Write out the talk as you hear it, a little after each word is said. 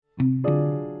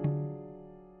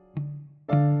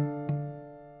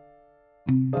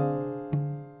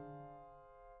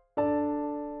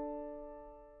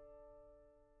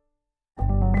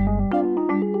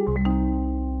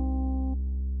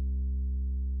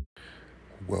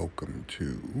Welcome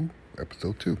to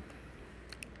episode 2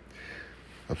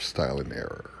 of Style and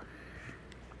Error.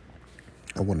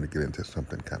 I wanted to get into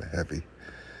something kind of heavy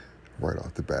right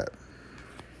off the bat.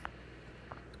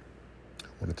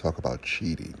 I want to talk about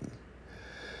cheating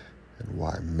and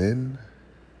why men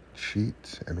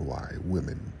cheat and why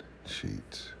women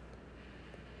cheat.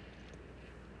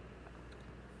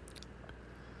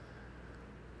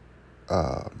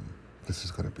 This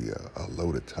is going to be a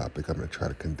loaded topic. I'm going to try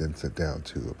to condense it down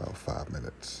to about 5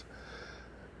 minutes.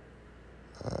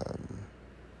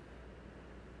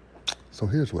 So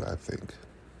here's what I think.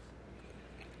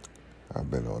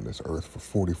 I've been on this earth for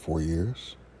 44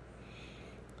 years.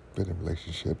 Been in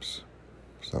relationships,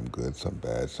 some good, some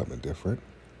bad, some indifferent.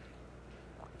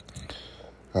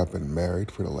 I've been married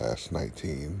for the last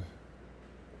 19.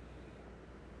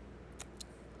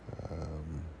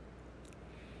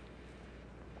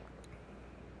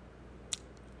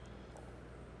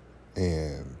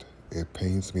 And it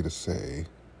pains me to say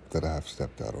that I've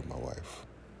stepped out on my wife.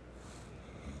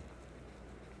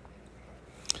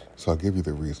 So I'll give you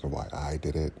the reason why I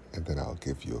did it, and then I'll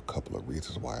give you a couple of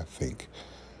reasons why I think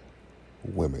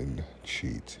women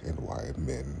cheat and why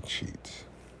men cheat.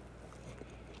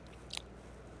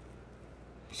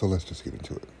 So let's just get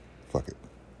into it. Fuck it.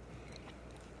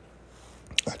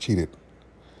 I cheated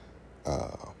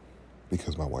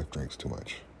because my wife drinks too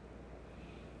much.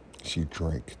 She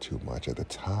drank too much. At the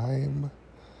time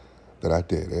that I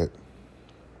did it,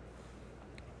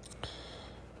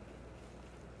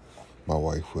 my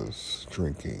wife was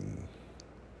drinking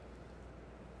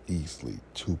easily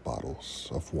 2 bottles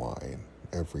of wine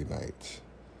every night,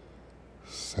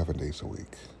 7 days a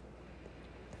week,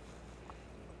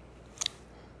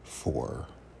 for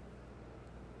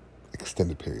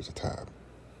extended periods of time.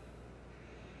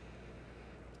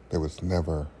 There was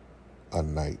never a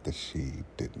night that she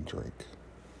didn't drink.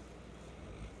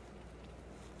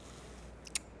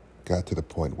 Got to the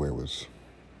point where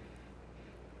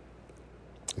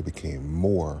it became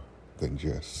more than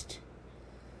just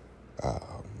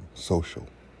social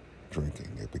drinking.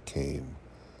 It became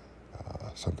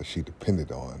something she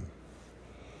depended on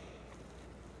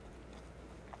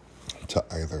to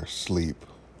either sleep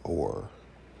or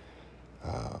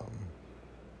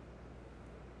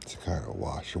to kind of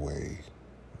wash away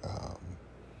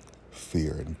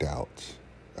fear and doubt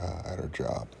at her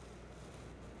job.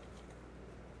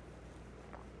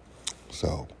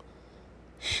 So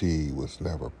she was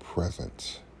never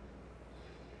present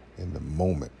in the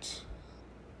moment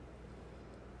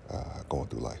going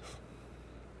through life.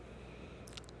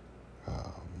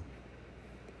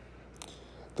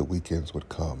 The weekends would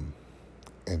come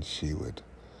and she would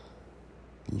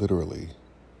literally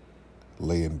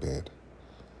lay in bed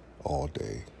all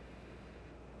day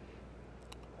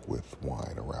with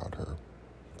wine around her,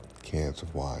 cans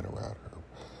of wine around her,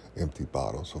 empty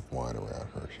bottles of wine around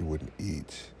her. She wouldn't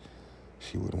eat.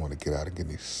 She wouldn't want to get out and get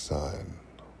any sun.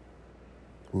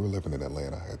 We were living in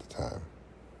Atlanta at the time.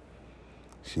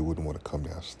 She wouldn't want to come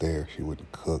downstairs. She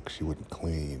wouldn't cook. She wouldn't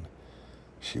clean.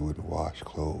 She wouldn't wash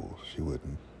clothes. She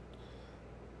wouldn't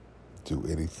do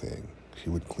anything. She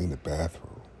wouldn't clean the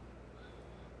bathroom.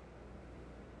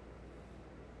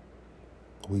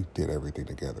 We did everything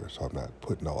together, so I'm not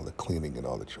putting all the cleaning and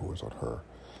all the chores on her.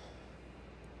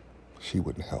 She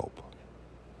wouldn't help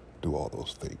do all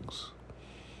those things.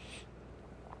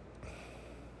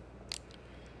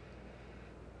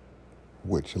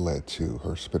 Which led to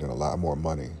her spending a lot more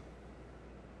money.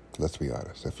 Let's be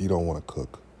honest. If you don't want to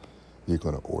cook, you're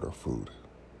going to order food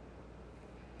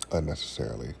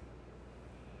unnecessarily.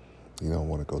 You don't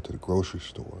want to go to the grocery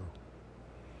store.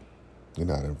 You're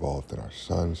not involved in our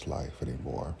son's life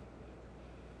anymore.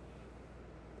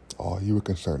 All you were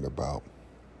concerned about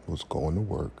was going to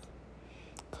work,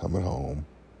 coming home,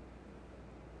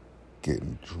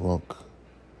 getting drunk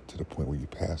to the point where you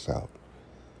pass out,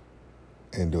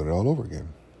 and doing it all over again.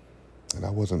 And I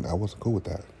wasn't cool with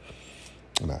that.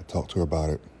 And I talked to her about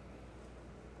it,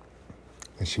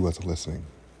 and she wasn't listening.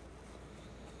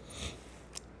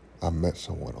 I met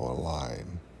someone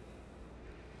online,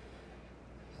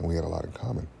 and we had a lot in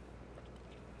common.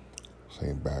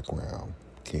 Same background,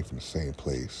 came from the same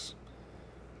place,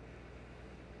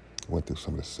 went through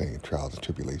some of the same trials and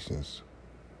tribulations,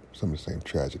 some of the same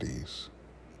tragedies,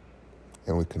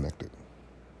 and we connected.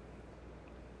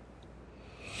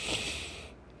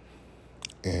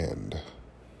 And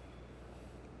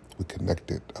we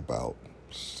connected about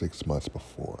 6 months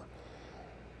before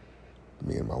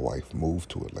me and my wife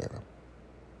moved to Atlanta,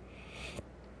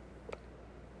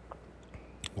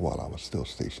 while I was still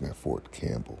stationed at Fort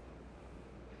Campbell.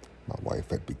 My wife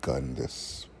had begun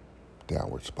this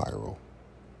downward spiral.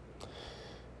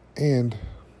 And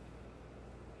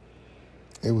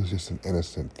it was just an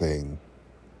innocent thing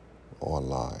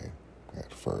online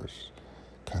at first.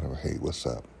 Kind of, hey, what's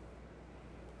up?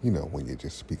 You know, when you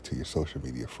just speak to your social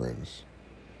media friends.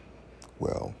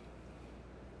 Well,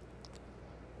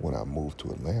 when I moved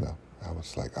to Atlanta, I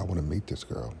was like, I want to meet this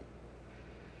girl.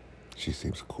 She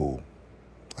seems cool.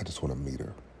 I just want to meet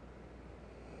her.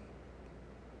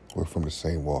 We're from the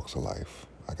same walks of life.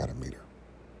 I got to meet her.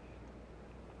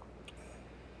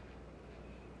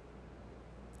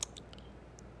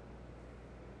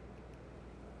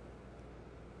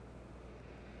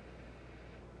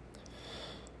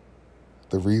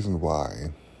 The reason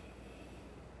why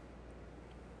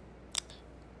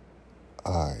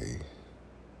I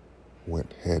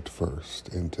went head first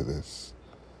into this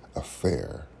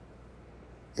affair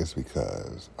is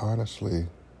because, honestly,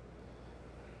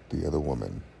 the other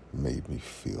woman made me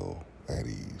feel at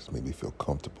ease, made me feel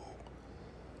comfortable.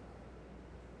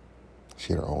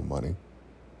 She had her own money.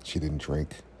 She didn't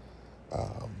drink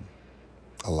a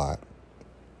lot.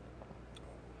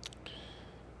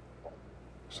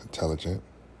 She was intelligent.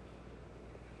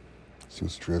 She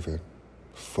was driven,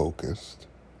 focused.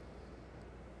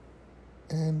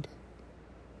 And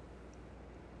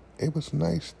it was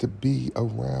nice to be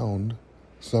around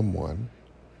someone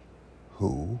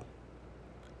who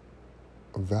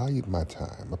valued my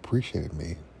time, appreciated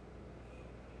me,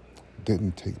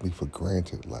 didn't take me for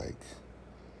granted like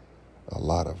a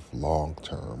lot of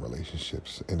long-term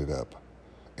relationships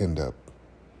end up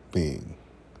being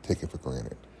taken for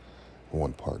granted.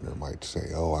 One partner might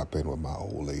say, oh, I've been with my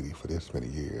old lady for this many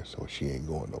years, so she ain't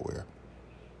going nowhere.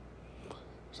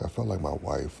 So I felt like my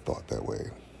wife thought that way.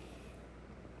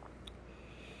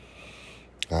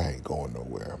 I ain't going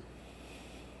nowhere.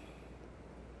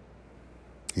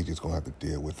 He's just going to have to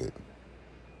deal with it.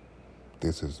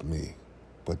 This is me.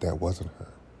 But that wasn't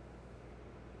her.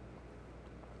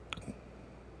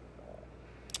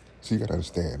 So you got to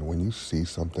understand, when you see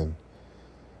something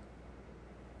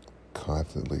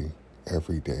constantly,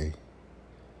 every day,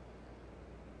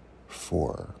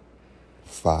 for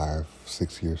 5,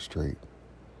 6 years straight,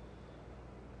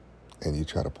 and you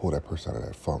try to pull that person out of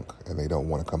that funk, and they don't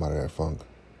want to come out of that funk,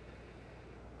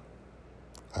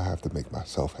 I have to make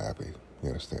myself happy. You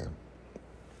understand?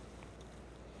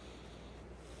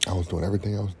 I was doing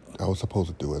everything I was supposed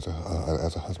to do as a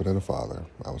husband and a father.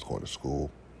 I was going to school.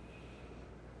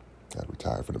 I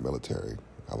retired from the military.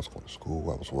 I was going to school.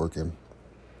 I was working.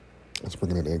 I was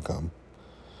bringing in income.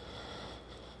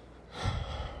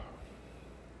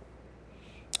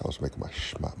 I was making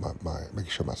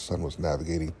making sure my son was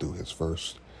navigating through his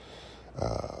first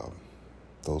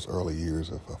those early years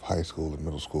of high school and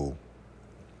middle school.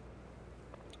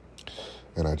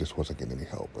 And I just wasn't getting any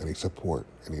help, any support,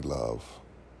 any love.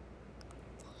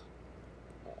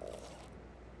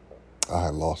 I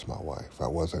had lost my wife. I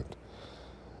wasn't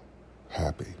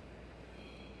happy.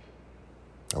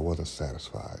 I wasn't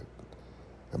satisfied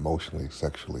emotionally,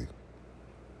 sexually.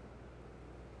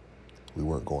 We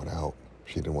weren't going out.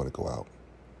 She didn't want to go out.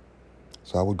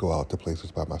 So I would go out to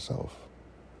places by myself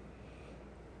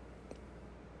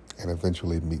and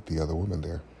eventually meet the other women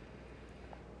there.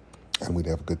 And we'd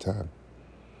have a good time.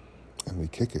 And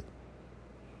we'd kick it.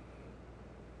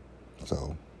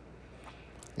 So,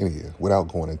 anyway, without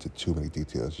going into too many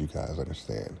details, you guys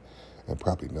understand and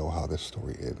probably know how this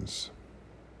story ends.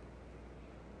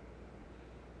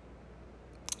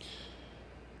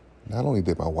 Not only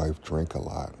did my wife drink a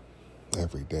lot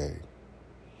every day,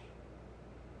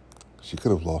 she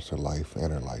could have lost her life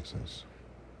and her license.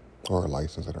 Or her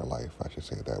license and her life, I should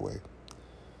say it that way.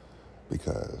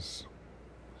 Because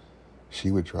she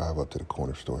would drive up to the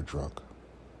corner store drunk.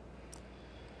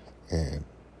 And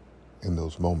in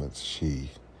those moments,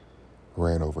 she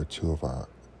ran over two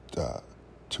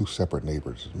separate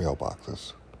neighbors'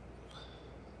 mailboxes,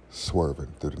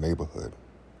 swerving through the neighborhood.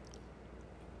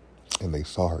 And they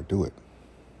saw her do it.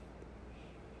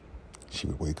 She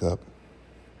would wake up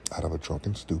out of a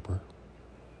drunken stupor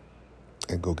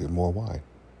and go get more wine.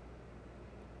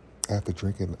 After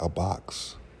drinking a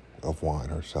box of wine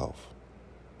herself,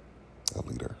 a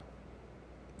liter,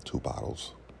 2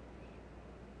 bottles,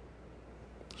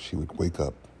 she would wake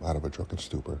up out of a drunken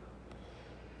stupor,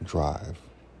 drive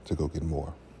to go get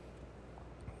more,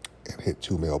 and hit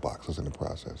 2 mailboxes in the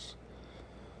process.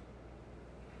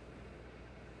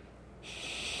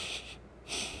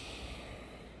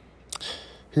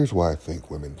 Here's why I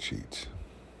think women cheat.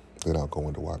 Then I'll go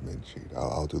into why men cheat.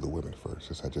 I'll do the women first,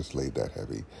 since I just laid that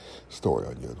heavy story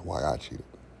on you, why I cheated.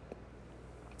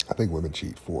 I think women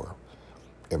cheat for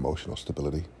emotional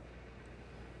stability,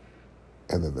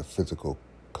 and then the physical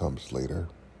comes later.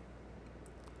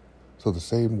 So the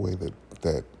same way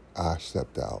that I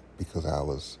stepped out because I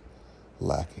was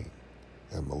lacking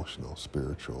emotional,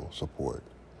 spiritual support,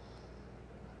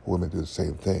 women do the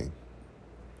same thing,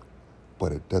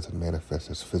 but it doesn't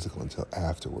manifest as physical until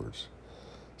afterwards.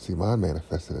 See, mine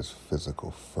manifested as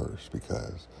physical first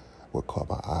because what caught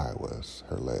my eye was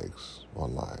her legs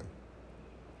online.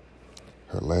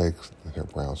 Her legs, her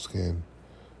brown skin,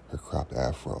 her cropped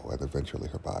afro, and eventually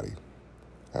her body,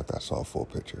 after I saw a full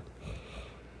picture.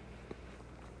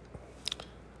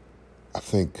 I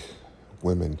think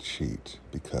women cheat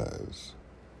because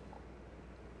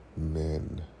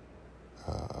men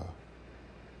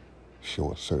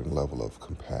show a certain level of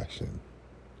compassion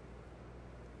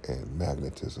and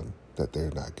magnetism that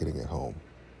they're not getting at home.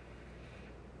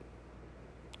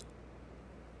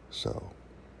 So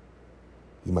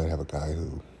you might have a guy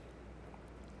who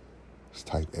is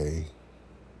type A,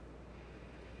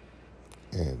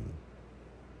 and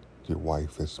your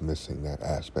wife is missing that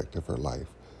aspect of her life,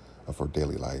 of her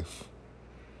daily life.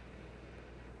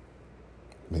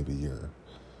 Maybe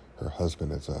her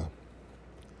husband is a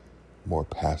more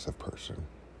passive person.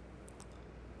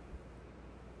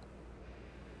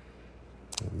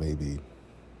 Maybe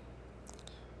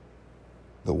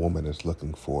the woman is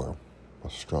looking for a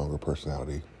stronger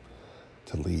personality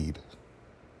to lead.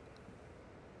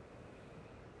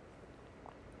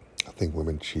 I think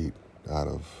women cheat out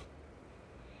of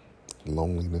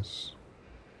loneliness.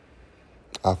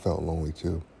 I felt lonely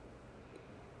too.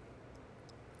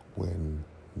 When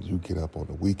you get up on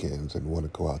the weekends and want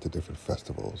to go out to different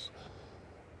festivals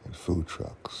and food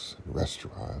trucks and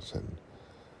restaurants, and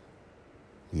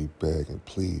you beg and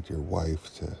plead your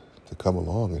wife to come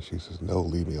along, and she says, no,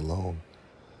 leave me alone.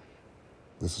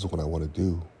 This is what I want to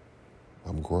do.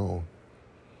 I'm grown.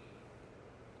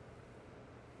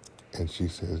 And she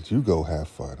says, you go have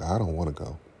fun. I don't want to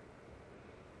go.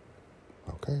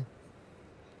 Okay.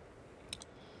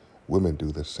 Women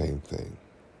do the same thing.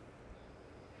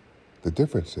 The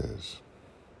difference is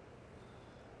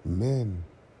men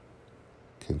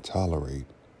can tolerate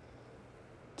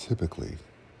typically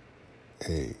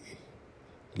a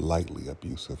lightly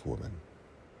abusive woman,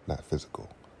 not physical,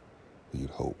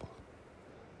 you'd hope,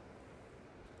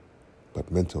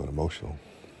 but mental and emotional.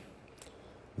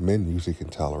 Men usually can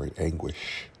tolerate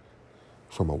anguish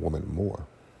from a woman more.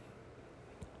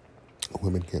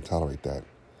 Women can't tolerate that.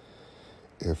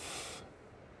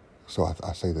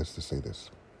 I say this to say this.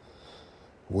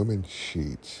 Women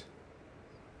cheat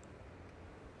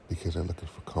because they're looking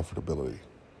for comfortability.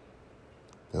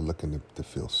 They're looking to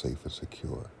feel safe and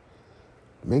secure.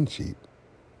 Men cheat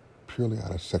purely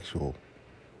out of sexual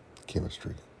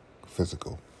chemistry,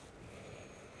 physical.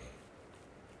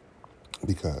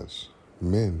 Because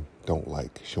men don't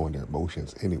like showing their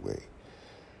emotions anyway.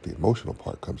 The emotional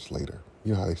part comes later.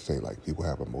 You know how they say, like, people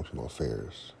have emotional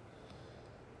affairs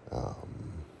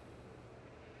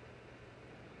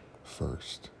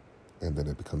first, and then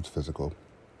it becomes physical.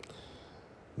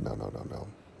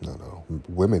 No.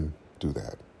 Women do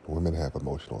that. Women have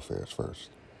emotional affairs first,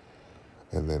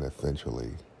 and then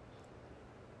eventually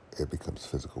it becomes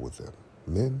physical with them.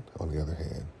 Men, on the other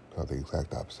hand, are the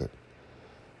exact opposite.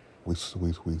 We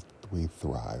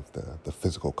thrive the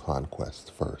physical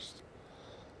conquest first.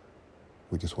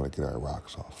 We just want to get our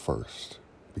rocks off first,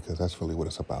 because that's really what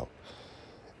it's about.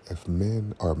 If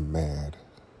men are mad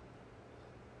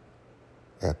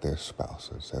at their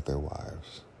spouses, at their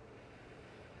wives,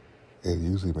 it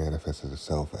usually manifests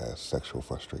itself as sexual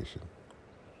frustration.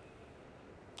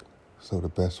 So the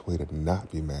best way to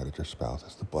not be mad at your spouse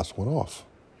is to bust one off.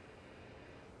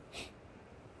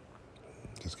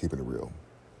 Just keeping it real.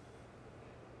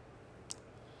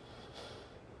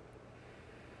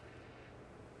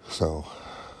 So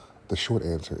the short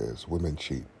answer is women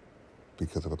cheat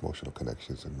because of emotional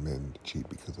connections, and men cheat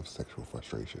because of sexual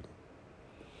frustration.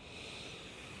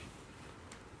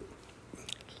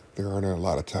 There aren't a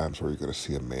lot of times where you're going to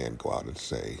see a man go out and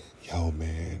say, yo,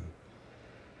 man,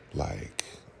 like,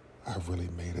 I really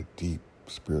made a deep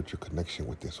spiritual connection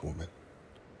with this woman,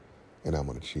 and I'm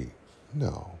going to cheat.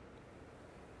 No.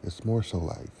 It's more so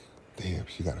like, damn,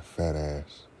 she got a fat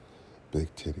ass,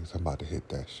 big titties, I'm about to hit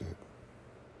that shit.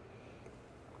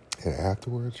 And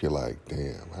afterwards, you're like,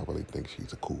 damn, I really think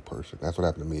she's a cool person. That's what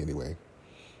happened to me anyway.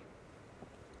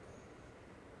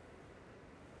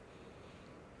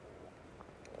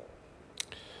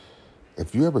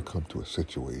 If you ever come to a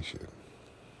situation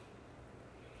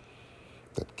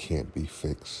that can't be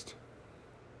fixed,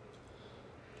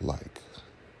 like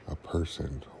a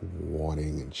person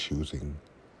wanting and choosing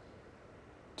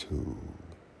to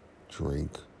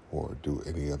drink or do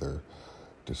any other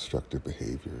destructive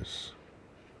behaviors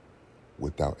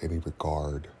without any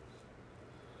regard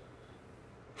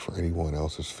for anyone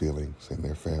else's feelings in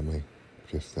their family,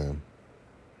 just them.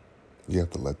 You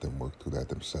have to let them work through that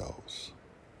themselves.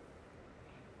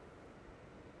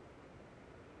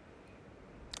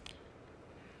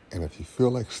 And if you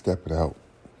feel like stepping out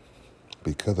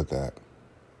because of that,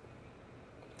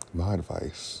 my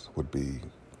advice would be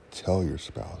tell your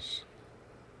spouse,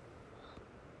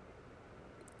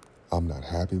 I'm not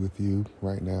happy with you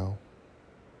right now.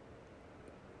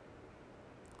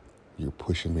 You're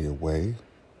pushing me away.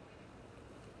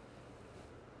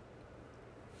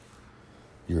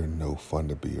 You're no fun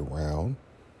to be around.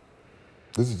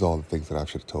 This is all the things that I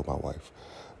should have told my wife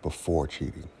before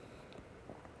cheating.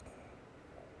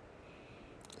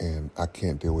 And I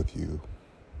can't deal with you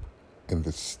in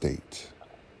this state.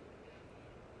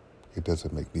 It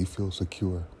doesn't make me feel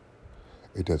secure.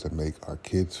 It doesn't make our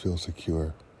kids feel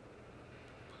secure.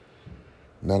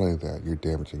 Not only that, you're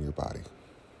damaging your body.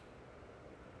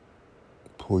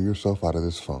 Pull yourself out of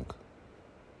this funk,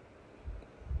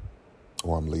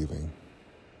 or I'm leaving.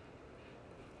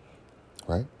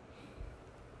 Right?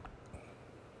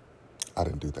 I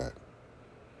didn't do that.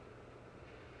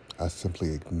 I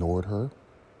simply ignored her,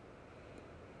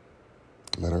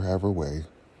 let her have her way,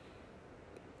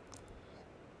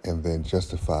 and then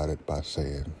justified it by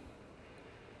saying,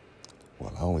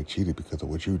 well, I only cheated because of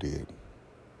what you did.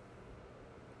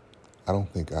 I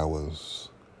don't think I was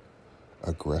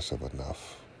aggressive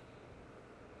enough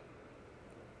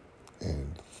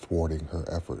in thwarting her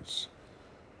efforts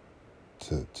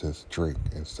to drink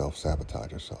and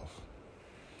self-sabotage herself.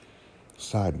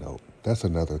 Side note, that's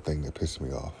another thing that pissed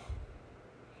me off,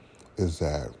 is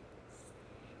that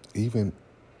even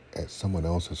at someone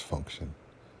else's function,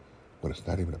 when it's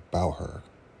not even about her,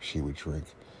 she would drink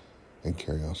and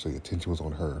carry on. So the attention was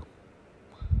on her.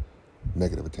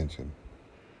 Negative attention.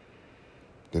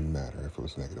 Didn't matter if it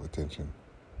was negative attention.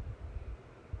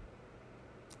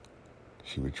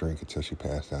 She would drink until she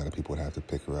passed out, and people would have to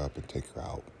pick her up and take her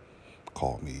out.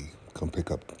 Call me, come pick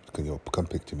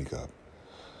Tamika up.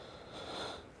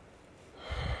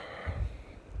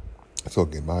 So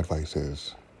again, my advice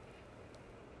is,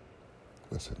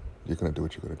 listen, you're going to do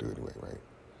what you're going to do anyway, right?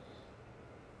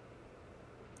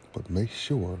 But make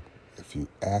sure if you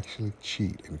actually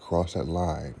cheat and cross that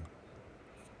line,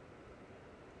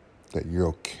 that you're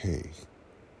okay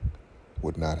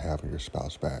with not having your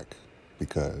spouse back.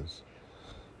 Because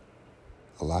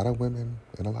a lot of women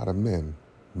and a lot of men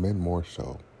more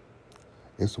so,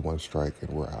 it's one strike and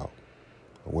we're out.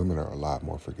 Women are a lot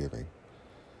more forgiving.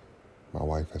 My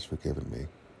wife has forgiven me.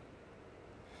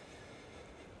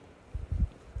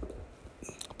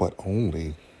 But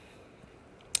only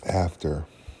after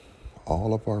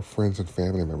all of our friends and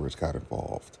family members got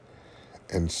involved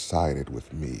and sided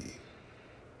with me.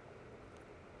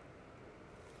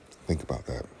 Think about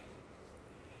that.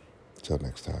 Till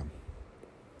next time,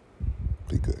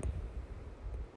 be good.